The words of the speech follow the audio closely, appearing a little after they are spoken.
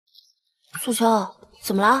素秋，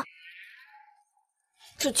怎么了？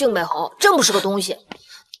这静美侯真不是个东西，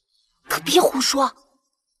可别胡说！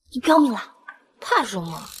你标明了，怕什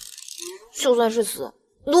么？就算是死，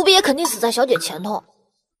奴婢也肯定死在小姐前头。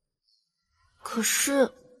可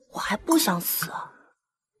是我还不想死，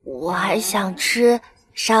我还想吃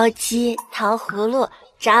烧鸡、糖葫芦、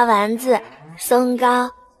炸丸子、松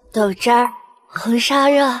糕、豆汁儿、红烧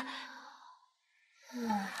肉。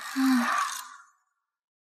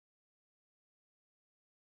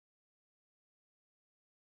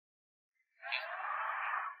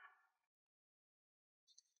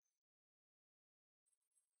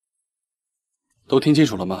都听清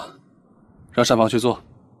楚了吗？让膳房去做。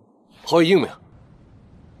侯爷英明。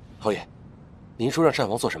侯爷，您说让膳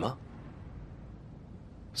房做什么？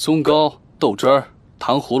松糕、豆汁儿、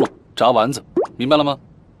糖葫芦、炸丸子，明白了吗？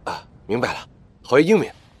啊，明白了。侯爷英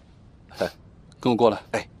明。跟我过来。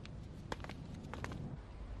哎，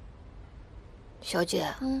小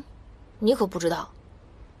姐，你可不知道，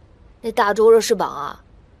那大周热氏榜啊，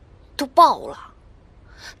都爆了。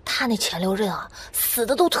他那前6任啊，死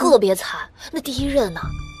的都特别惨。那第1任呢，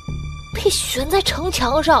被悬在城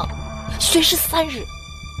墙上，悬尸3日。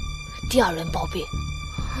第2任暴毙，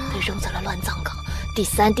被扔在了乱葬岗。第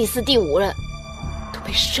3、第4、第5任都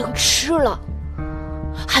被生吃了。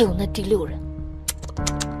还有那第6任，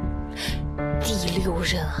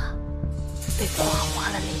啊，被刮花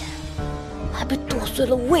了脸，还被剁碎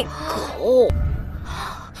了胃口。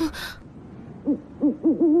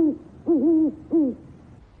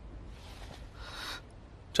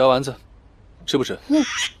炸丸子，吃不吃？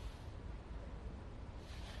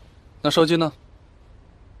那烧鸡呢？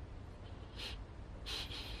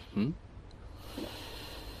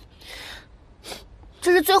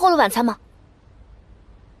这是最后的晚餐吗？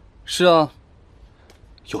是啊，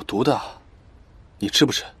有毒的，你吃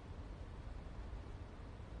不吃？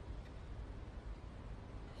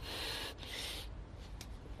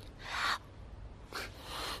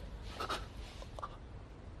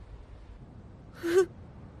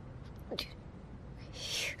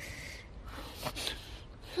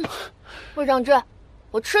魏长志，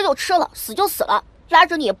我吃就吃了，死就死了，拉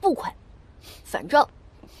着你也不亏。反正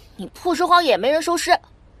你曝尸荒野也没人收尸，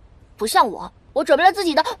不像我，我准备了自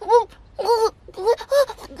己的。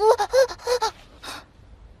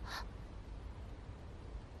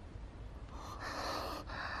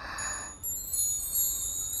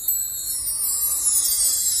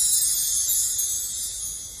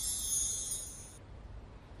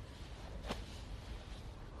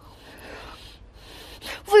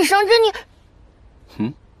魏长志，你。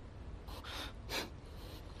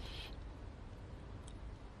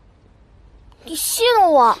你戏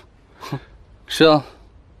弄我？是啊，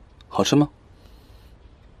好吃吗？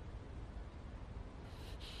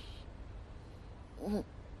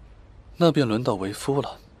那便轮到为夫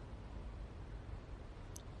了。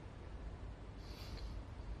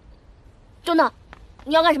等等，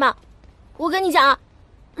你要干什么？我跟你讲啊，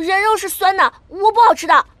人肉是酸的，我不好吃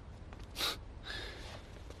的。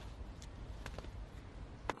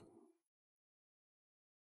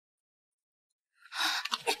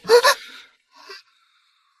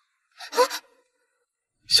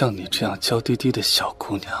像你这样娇滴滴的小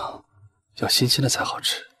姑娘，要新鲜的才好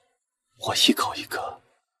吃。我一口一个。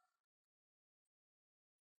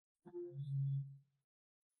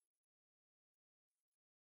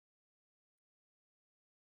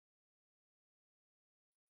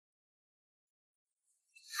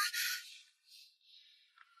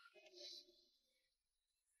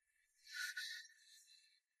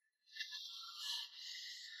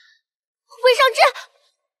魏尚志，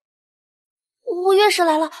我月事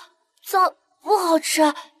来了，脏不好吃。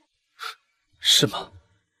是吗？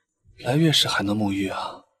来月事还能沐浴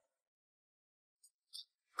啊？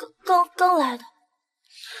刚来的。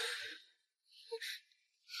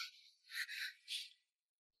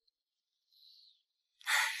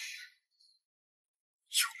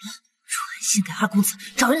有了，传信给二公子，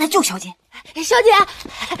找人来救小姐。小姐，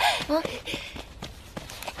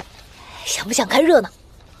想不想看热闹？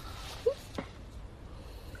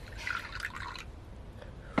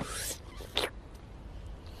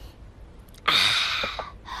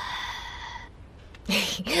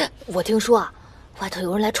我听说啊，外头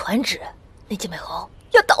有人来传旨，那静美侯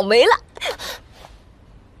要倒霉了。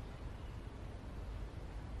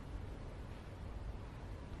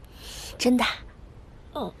真的？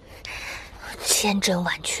千真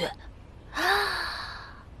万确。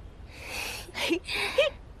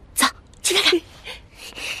走，去看看。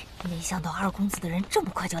没想到二公子的人这么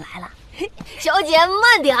快就来了。小姐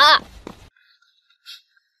慢点儿。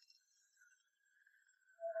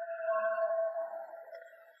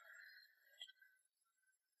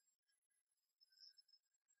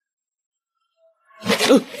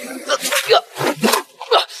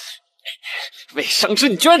魏商之，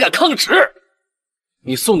你居然敢抗旨！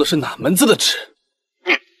你送的是哪门子的旨？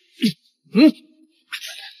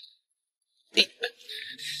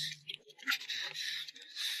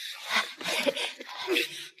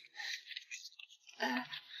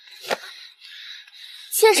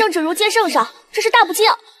见圣者如见圣上，这是大不敬。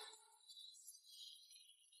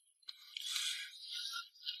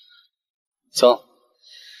走。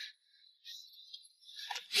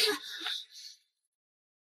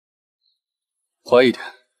乖一点。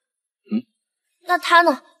那他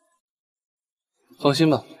呢？放心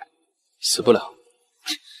吧，死不了。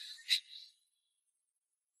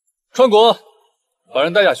川国，把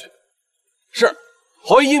人带下去。是，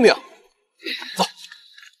侯爷英明。走。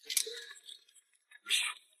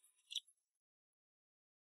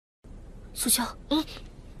苏秋，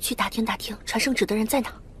去打听打听传圣旨的人在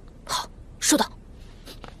哪。好，收到。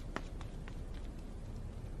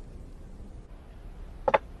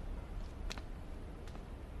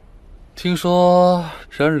听说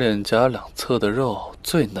人脸颊两侧的肉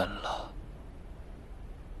最嫩了。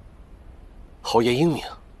侯爷英明。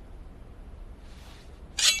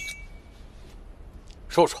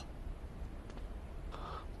说说。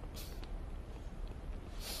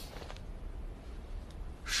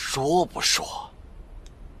说不说？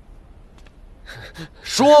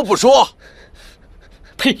说不说？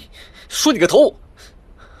呸！说你个头！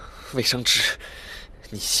魏商之，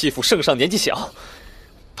你欺负圣上年纪小，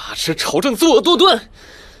把持朝政作恶多端，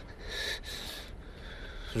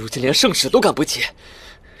如今连圣旨都敢不接，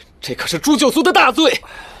这可是诛九族的大罪！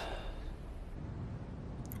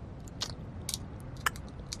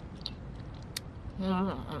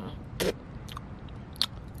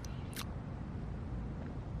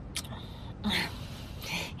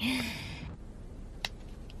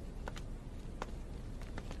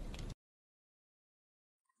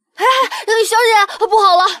小姐，不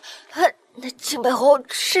好了！那靖北侯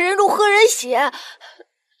吃人肉喝人血，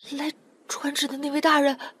来传旨的那位大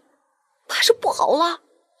人，怕是不好了。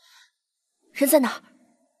人在哪儿？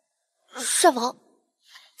膳房。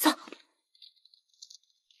走。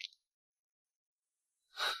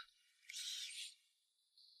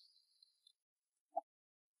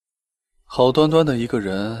好端端的一个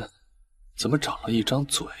人，怎么长了一张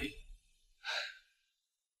嘴？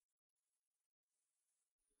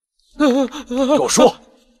给我说！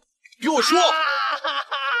给我说！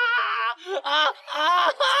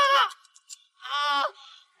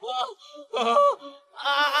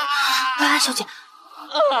小姐，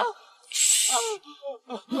嘘。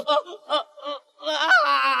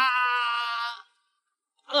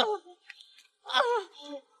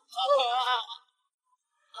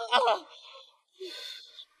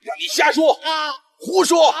让你瞎说，胡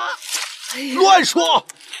说，乱说！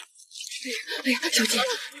哎呀，小姐，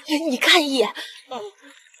你看一眼，